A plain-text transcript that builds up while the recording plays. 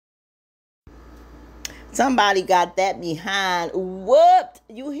Somebody got that behind whooped.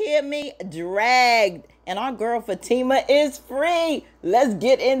 You hear me? Dragged. And our girl Fatima is free. Let's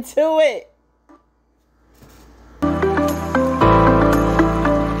get into it.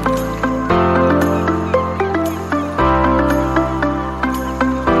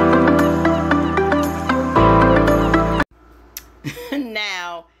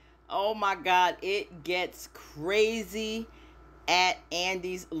 Now, oh my God, it gets crazy at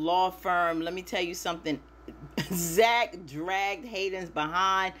Andi's law firm. Let me tell you something. Zach dragged Hayden's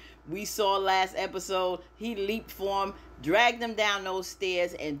behind. We saw last episode, he leaped for him, dragged him down those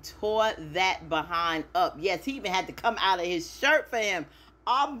stairs, and tore that behind up. Yes, he even had to come out of his shirt for him.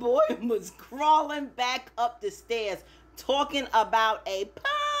 Our boy was crawling back up the stairs, talking about a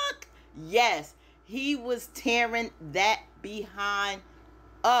puck. Yes, he was tearing that behind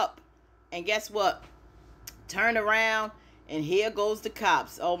up. And guess what? Turn around, and here goes the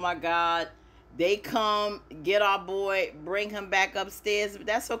cops. Oh my God. They come, get our boy, bring him back upstairs. But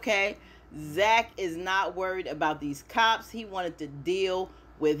that's okay. Zach is not worried about these cops. He wanted to deal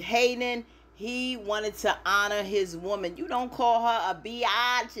with Hayden. He wanted to honor his woman. You don't call her a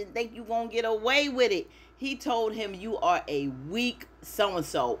biatch and think you're going to get away with it. He told him, you are a weak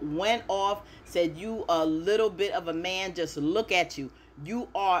so-and-so. Went off, said you a little bit of a man. Just look at you. You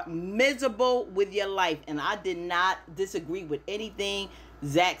are miserable with your life. And I did not disagree with anything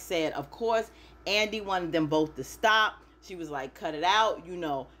Zach said. Of course, Andi wanted them both to stop. She was like, cut it out. You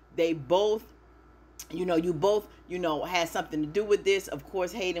know, they both, you both, had something to do with this. Of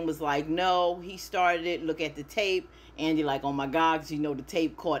course, Hayden was like, no, he started it. Look at the tape. Andi like, oh my God, 'cause the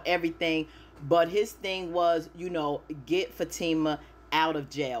tape caught everything. But his thing was, get Fatima out of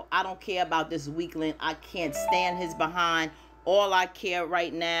jail. I don't care about this weakling. I can't stand his behind. All I care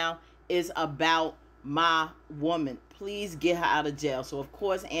right now is about my woman. Please get her out of jail. So, of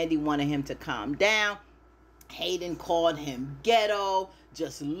course, Andi wanted him to calm down. Hayden called him ghetto.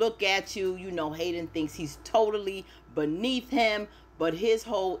 Just look at you. Hayden thinks he's totally beneath him. But his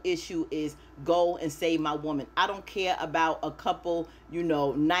whole issue is go and save my woman. I don't care about a couple,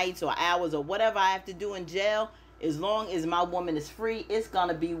 nights or hours or whatever I have to do in jail. As long as my woman is free, it's going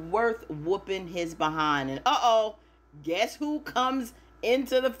to be worth whooping his behind. And guess who comes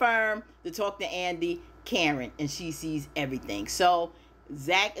into the firm to talk to Andi? Karen. And she sees everything. So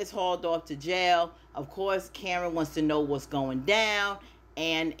Zach is hauled off to jail. Of course, Karen wants to know what's going down.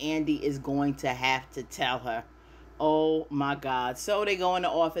 And Andi is going to have to tell her. Oh my God. So they go in the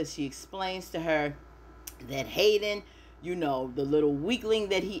office. She explains to her that Hayden, the little weakling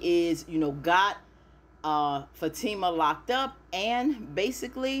that he is, got Fatima locked up. And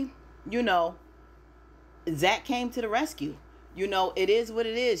basically, Zach came to the rescue. It is what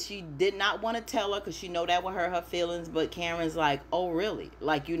it is. She did not want to tell her because she know that would hurt her feelings. But Karen's like, oh, really?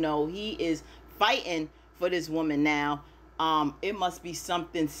 Like, he is fighting for this woman now. It must be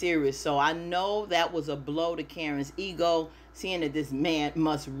something serious. So I know that was a blow to Karen's ego, seeing that this man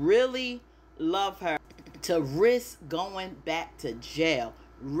must really love her to risk going back to jail,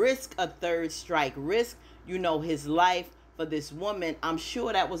 risk a third strike, risk, his life for this woman. I'm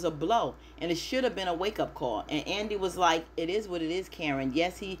sure that was a blow, and it should have been a wake-up call. And Andi was like, it is what it is, Karen.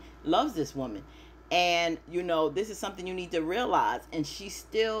 Yes, he loves this woman. And, this is something you need to realize. And she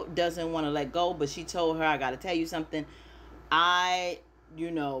still doesn't want to let go, but she told her, I got to tell you something. I,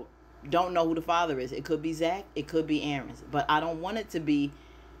 don't know who the father is. It could be Zach. It could be Aaron's. But I don't want it to be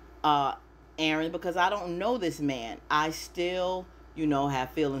Aaron because I don't know this man. I still, have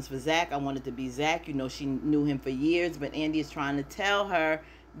feelings for Zach. I want it to be Zach. She knew him for years. But Andi is trying to tell her,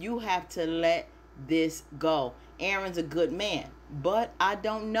 you have to let this go. Aaron's a good man, but I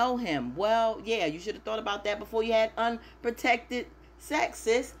don't know him. Well, yeah, you should have thought about that before you had unprotected sex,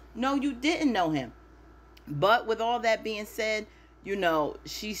 sis. No, you didn't know him. But with all that being said,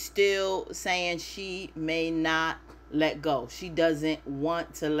 she's still saying she may not let go. She doesn't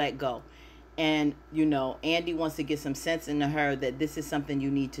want to let go. And, Andi wants to get some sense into her that this is something you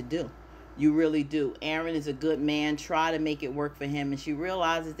need to do. You really do. Aaron is a good man. Try to make it work for him. And she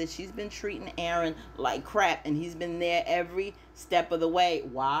realizes that she's been treating Aaron like crap. And he's been there every step of the way.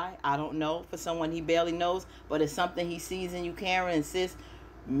 Why? I don't know. For someone he barely knows. But it's something he sees in you, Karen. And sis,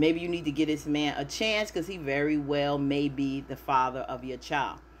 maybe you need to give this man a chance because he very well may be the father of your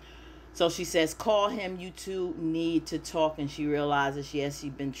child. So she says, call him. You two need to talk. And she realizes, yes,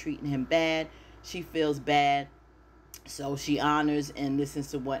 she's been treating him bad. She feels bad. So she honors and listens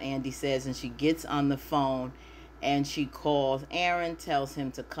to what Andi says. And she gets on the phone and she calls Aaron, tells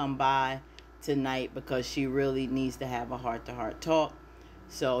him to come by tonight because she really needs to have a heart-to-heart talk.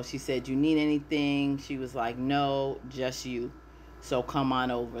 So she said, you need anything? She was like, no, just you. So come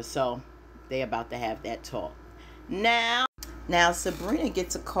on over. So They about to have that talk. Now Sabrina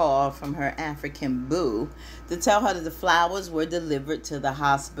gets a call from her African boo to tell her that the flowers were delivered to the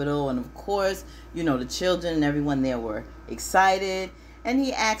hospital. And of course, you know, the children and everyone there were excited. And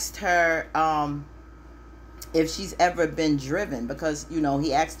he asked her if she's ever been driven, because, you know,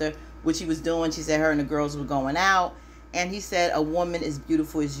 he asked her what she was doing. She said her and the girls were going out. And he said, a woman as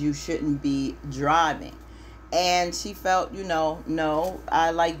beautiful as you shouldn't be driving. And she felt, you know, no,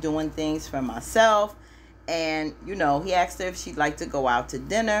 I like doing things for myself. And, you know, he asked her if she'd like to go out to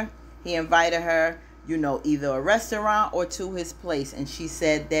dinner. He invited her, you know, either a restaurant or to his place. And she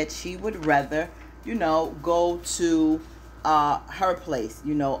said that she would rather, you know, go to her place,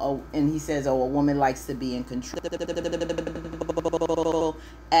 you know. And he says, oh, a woman likes to be in control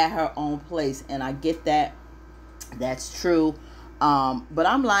at her own place. And I get that. That's true. But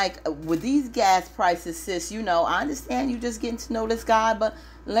I'm like, with these gas prices, sis, you know, I understand you just getting to know this guy, but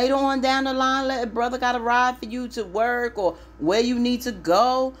later on down the line, let a brother got a ride for you to work or where you need to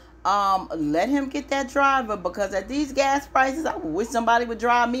go. Let him get that driver, because at these gas prices, I wish somebody would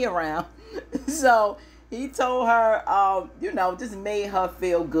drive me around. So he told her, you know, just made her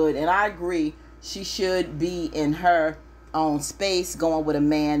feel good. And I agree, she should be in her own space, going with a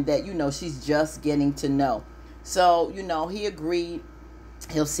man that, you know, she's just getting to know. So, you know, he agreed.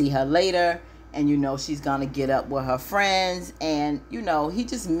 He'll see her later. And, you know, she's going to get up with her friends. And, you know, he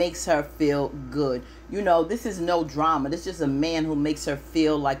just makes her feel good. You know, this is no drama. This is just a man who makes her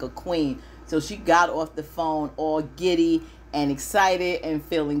feel like a queen. So she got off the phone all giddy and excited and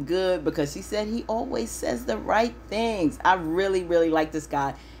feeling good, because she said he always says the right things. I really, really like this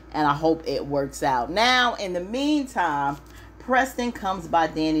guy. And I hope it works out. Now, in the meantime, Preston comes by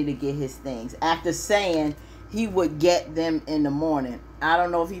Dani to get his things after saying he would get them in the morning. I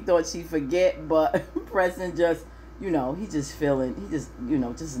don't know if he thought she'd forget, but Preston just, you know, he just, you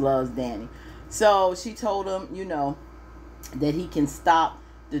know, just loves Dani. So she told him, you know, that he can stop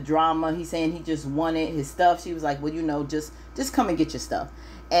the drama. He's saying he just wanted his stuff. She was like, well, you know, just come and get your stuff.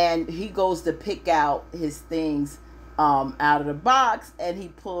 And he goes to pick out his things out of the box, and he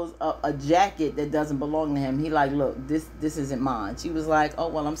pulls up a jacket that doesn't belong to him. He like, look, this isn't mine. She was like, oh,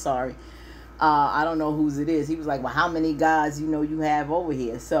 well, I'm sorry. I don't know whose it is. He was like, well, how many guys, you know, you have over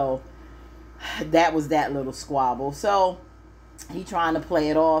here? So that was that little squabble. So he trying to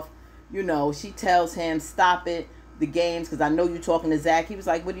play it off. You know, she tells him, stop it, the games, because I know you talking to Zach. He was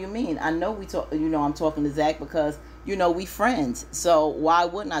like, what do you mean? I know I'm talking to Zach because, you know, we friends. So why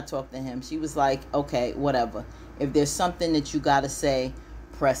wouldn't I talk to him? She was like, okay, whatever. If there's something that you got to say,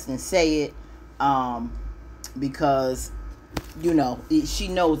 Preston, say it. Because, you know, she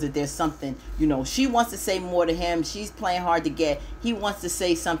knows that there's something, you know, she wants to say more to him. She's playing hard to get. He wants to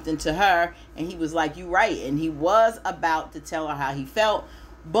say something to her. And he was like, you right. And he was about to tell her how he felt.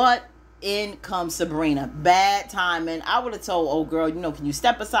 But in comes Sabrina. Bad timing. I would have told old girl, you know, can you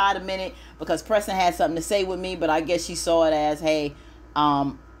step aside a minute? Because Preston had something to say with me. But I guess she saw it as, hey,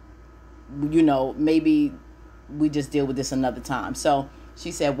 you know, maybe we just deal with this another time. So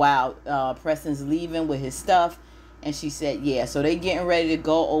she said, wow, Preston's leaving with his stuff. And she said, yeah. So they getting ready to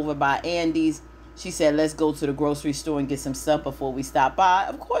go over by Andi's. She said, let's go to the grocery store and get some stuff before we stop by.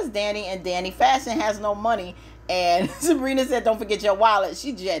 Of course, Dani Fashion has no money. And Sabrina said, don't forget your wallet.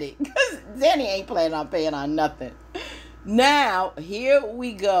 She jetted. Because Dani ain't planning on paying on nothing. Now, here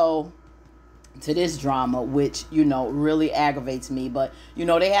we go to this drama, which, you know, really aggravates me. But, you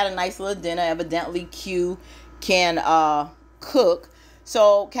know, they had a nice little dinner. Evidently, Q can cook.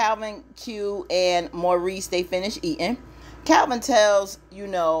 So Calvin, Q, and Maurice, they finish eating. Calvin tells, you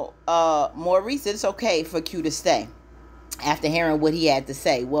know, Maurice that it's okay for Q to stay after hearing what he had to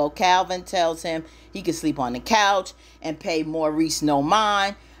say. Well, Calvin tells him he can sleep on the couch and pay Maurice no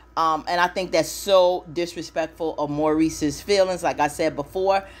mind. And I think that's so disrespectful of Maurice's feelings. Like I said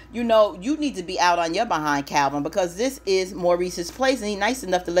before, you know, you need to be out on your behind, Calvin, because this is Maurice's place and he's nice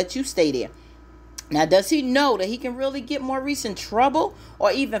enough to let you stay there. Now, does he know that he can really get Maurice in trouble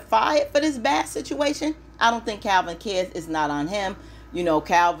or even fired for this bad situation? I don't think Calvin cares. It's not on him. You know,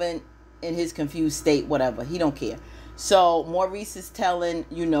 Calvin in his confused state, whatever. He don't care. So Maurice is telling,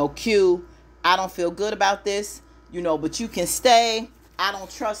 you know, Q, I don't feel good about this, you know, but you can stay. I don't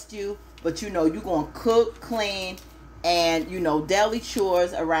trust you, but, you know, you're going to cook, clean, and, you know, daily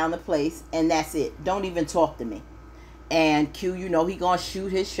chores around the place, and that's it. Don't even talk to me. And Q, you know, he going to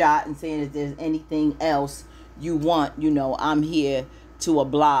shoot his shot and saying if there's anything else you want, you know, I'm here to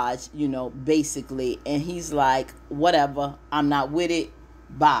oblige, you know, basically. And he's like, whatever, I'm not with it.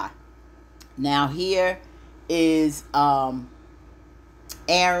 Bye. Now here is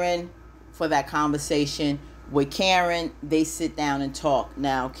Aaron for that conversation with Karen, they sit down and talk.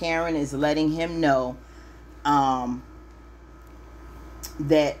 Now, Karen is letting him know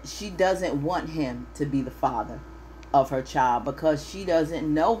that she doesn't want him to be the father of her child because she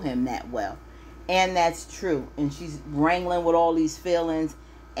doesn't know him that well. And that's true. And she's wrangling with all these feelings.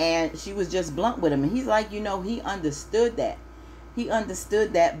 And she was just blunt with him. And he's like, he understood that. He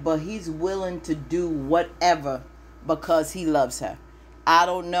understood that, but he's willing to do whatever because he loves her. I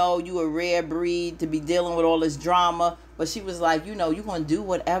don't know, you a rare breed to be dealing with all this drama. But she was like, you going to do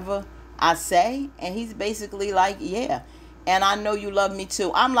whatever I say? And he's basically like, yeah. And I know you love me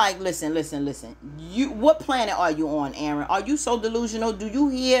too. I'm like, listen. What planet are you on, Aaron? Are you so delusional? Do you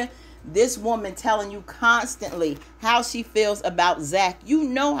hear this woman telling you constantly how she feels about Zach? You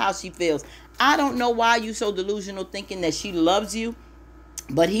know how she feels. I don't know why you so delusional thinking that she loves you,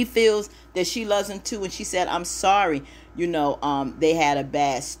 but he feels that she loves him too. And she said, I'm sorry. They had a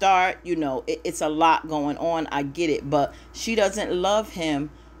bad start. It's a lot going on. I get it. But she doesn't love him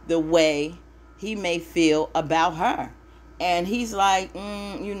the way he may feel about her. And he's like,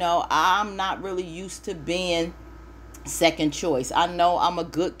 I'm not really used to being second choice. I know I'm a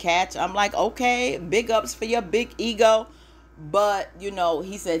good catch. I'm like, okay, big ups for your big ego. But,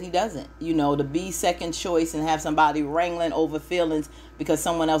 he said he doesn't, to be second choice and have somebody wrangling over feelings because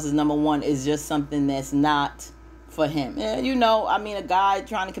someone else is number one is just something that's not for him. Yeah, a guy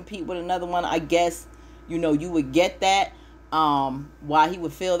trying to compete with another one, I guess, you would get that, why he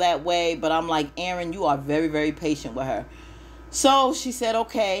would feel that way. But I'm like, Aaron, you are very, very patient with her. So she said,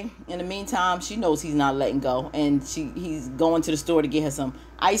 okay. In the meantime, she knows he's not letting go. And he's going to the store to get her some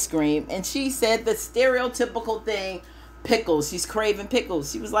ice cream. And she said the stereotypical thing, pickles. She's craving pickles.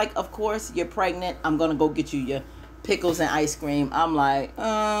 She was like, of course, you're pregnant. I'm going to go get you your pickles and ice cream. I'm like,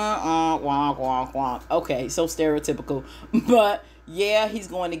 wonk, wonk, wonk. Okay, so stereotypical. But yeah, he's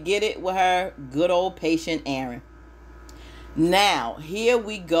going to get it with her. Good old patient Aaron. Now, here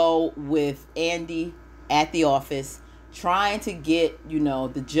we go with Andi at the office, trying to get,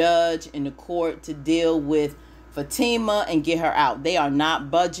 the judge and the court to deal with Fatima and get her out. They are not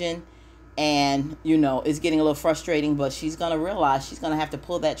budging. And, it's getting a little frustrating, but she's going to realize she's going to have to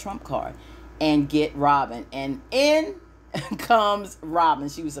pull that trump card and get Robin. And in comes Robin.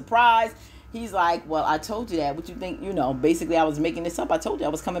 She was surprised. He's like, well, I told you that. What you think? Basically, I was making this up. I told you I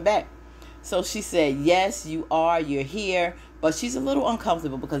was coming back. So she said, yes, you are. You're here. But she's a little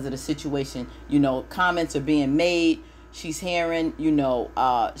uncomfortable because of the situation. Comments are being made. She's hearing,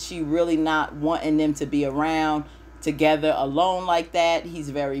 she really not wanting them to be around together alone like that. He's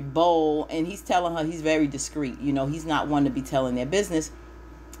very bold, and he's telling her he's very discreet. He's not one to be telling their business.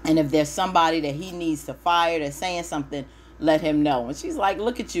 And if there's somebody that he needs to fire that's saying something, let him know. And she's like,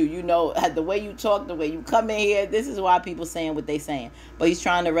 look at you, the way you talk, the way you come in here, this is why people saying what they saying. But he's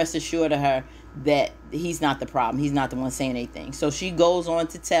trying to rest assured to her that he's not the problem. He's not the one saying anything. So she goes on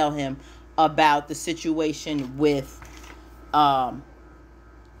to tell him about the situation with Fatima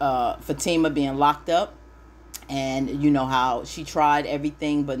being locked up. And how she tried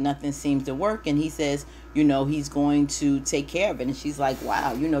everything, but nothing seems to work. And he says, he's going to take care of it. And she's like,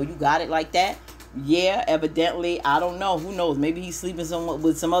 wow, you got it like that? Yeah, evidently. I don't know. Who knows? Maybe he's sleeping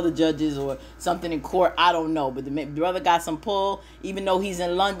with some other judges or something in court. I don't know. But the brother got some pull. Even though he's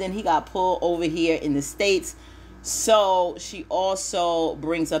in London, he got pull over here in the States. So she also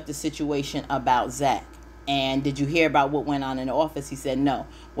brings up the situation about Zach. And did you hear about what went on in the office? He said no.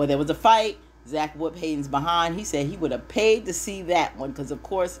 Well, there was a fight. Zach whooped Hayden's behind. He said he would have paid to see that one because, of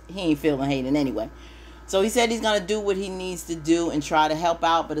course, he ain't feeling Hayden anyway. So he said he's going to do what he needs to do and try to help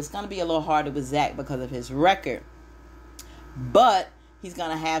out, but it's going to be a little harder with Zach because of his record. But he's going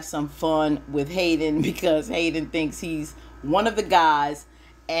to have some fun with Hayden because Hayden thinks he's one of the guys,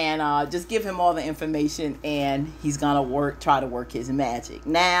 and just give him all the information, and he's going to try to work his magic.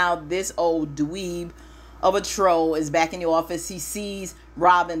 Now, this old dweeb of a troll is back in the office. He sees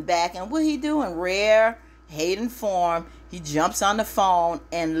Robin back, and what he do in rare Hayden form, he jumps on the phone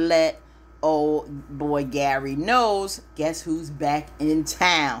and let old boy Gary knows, guess who's back in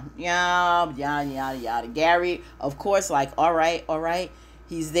town. Yada, yada, yada, yada. Gary, of course, like, all right,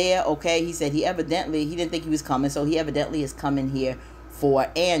 he's there. Okay, he said he didn't think he was coming, so he evidently is coming here for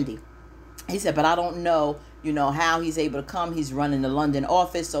Andi. He said, but I don't know, how he's able to come. He's running the London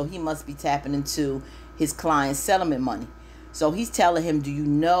office, so he must be tapping into his client's settlement money. So he's telling him, do you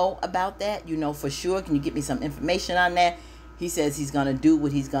know about that? For sure. Can you get me some information on that? He says he's going to do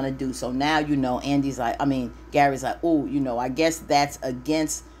what he's going to do. So now, Gary's like, oh, I guess that's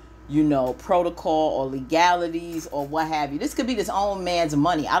against, protocol or legalities or what have you. This could be this own man's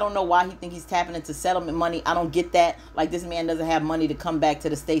money. I don't know why he think he's tapping into settlement money. I don't get that. Like, this man doesn't have money to come back to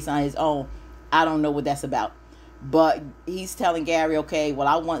the States on his own. I don't know what that's about. But he's telling Gary, okay, well,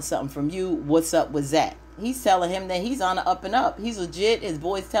 I want something from you. What's up with Zach? He's telling him that he's on the up and up. He's legit. His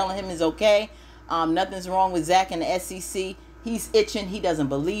boy's telling him it's okay. Nothing's wrong with Zach and the SEC. He's itching. He doesn't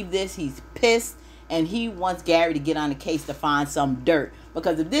believe this. He's pissed. And he wants Gary to get on the case to find some dirt.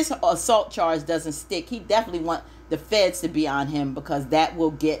 Because if this assault charge doesn't stick, he definitely wants the feds to be on him, because that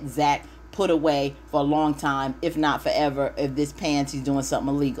will get Zach put away for a long time, if not forever, if this pans he's doing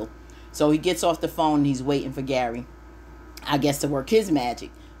something illegal. So he gets off the phone and he's waiting for Gary, I guess, to work his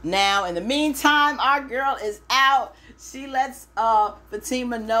magic. Now, in the meantime, our girl is out. She lets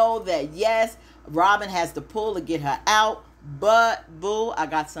Fatima know that, yes, Robin has the pull to get her out. But, boo, I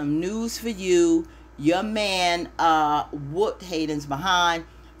got some news for you. Your man whooped Hayden's behind.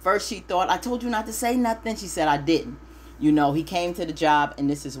 First, she thought, I told you not to say nothing. She said, I didn't. You know, he came to the job and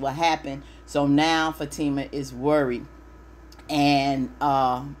this is what happened. So now Fatima is worried. And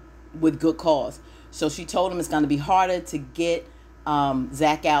with good cause. So she told him it's going to be harder to get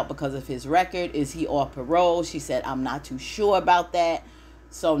Zach out because of his record. Is he off parole? She said, I'm not too sure about that.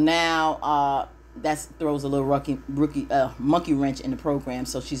 So now that throws a little monkey wrench in the program.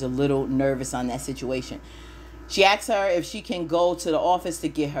 So she's a little nervous on that situation. She asks her if she can go to the office to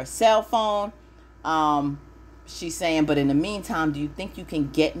get her cell phone. She's saying, but in the meantime, do you think you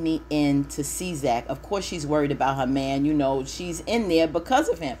can get me in to see Zach? Of course, she's worried about her man. You know, she's in there because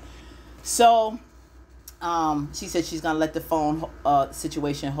of him. So she said she's going to let the phone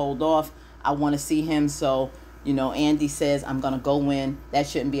situation hold off. I want to see him. So, you know, Andi says, I'm going to go in. That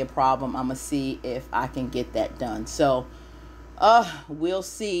shouldn't be a problem. I'm going to see if I can get that done. So we'll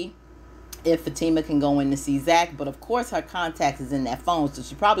see if Fatima can go in to see Zach. But, of course, her contact is in that phone. So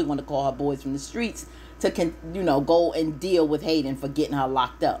she probably want to call her boys from the streets to, you know, go and deal with Hayden for getting her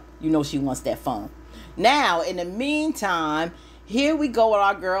locked up. You know she wants that phone. Now, in the meantime, here we go with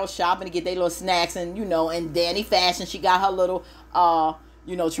our girls shopping to get their little snacks. And, you know, in Dani fashion, she got her little,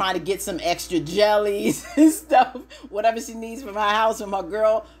 you know, trying to get some extra jellies and stuff. Whatever she needs from her house, from her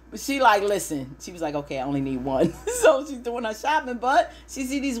girl. But she like, listen. She was like, okay, I only need one. So she's doing her shopping. But she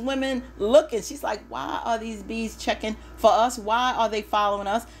see these women looking. She's like, why are these bees checking for us? Why are they following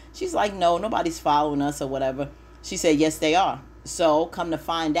us? She's like, no, nobody's following us or whatever. She said, yes, they are. So come to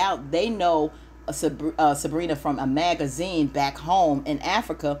find out, they know Sabrina from a magazine back home in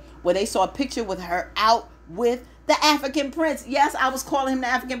Africa, where they saw a picture with her out with the African prince. Yes, I was calling him the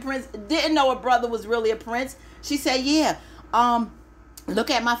African prince. Didn't know her brother was really a prince. She said, yeah,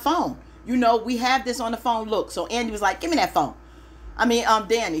 look at my phone. You know, we have this on the phone. Look. So Andi was like, give me that phone. I mean,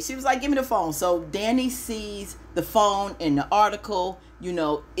 Dani. She was like, give me the phone. So Dani sees the phone in the article. You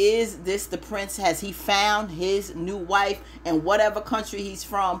know, is this the prince? Has he found his new wife in whatever country he's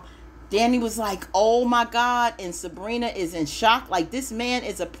from? Dani was like, oh my God. And Sabrina is in shock. Like, this man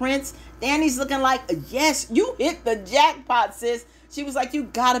is a prince. Dani's looking like, yes, you hit the jackpot, sis. She was like, you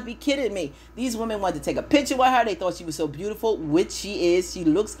gotta be kidding me. These women wanted to take a picture with her. They thought she was so beautiful, which she is. She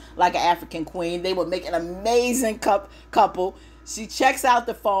looks like an African queen. They would make an amazing couple. She checks out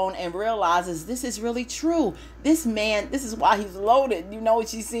the phone and realizes this is really true. This man, this is why he's loaded. You know,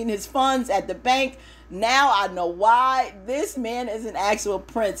 she's seen his funds at the bank. Now I know why. This man is an actual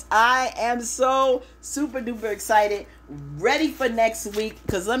prince. I am so super duper excited. Ready for next week.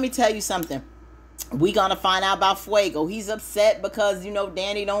 Because let me tell you something. We're going to find out about Fuego. He's upset because, you know,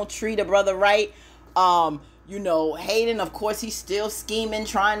 Dani don't treat a brother right. You know, Hayden, of course, he's still scheming,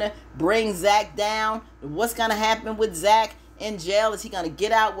 trying to bring Zach down. What's going to happen with Zach in jail? Is he going to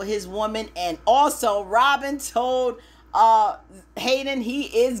get out with his woman? And also, Robin told Hayden he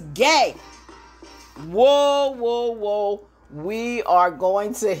is gay. Whoa, whoa, whoa. We are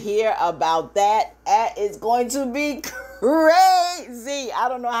going to hear about that. That is going to be crazy. I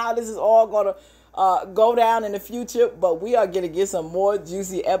don't know how this is all going to go down in the future, but we are going to get some more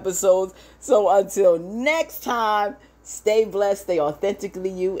juicy episodes. So until next time, stay blessed, stay authentically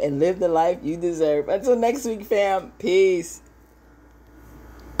you, and live the life you deserve. Until next week, fam. Peace.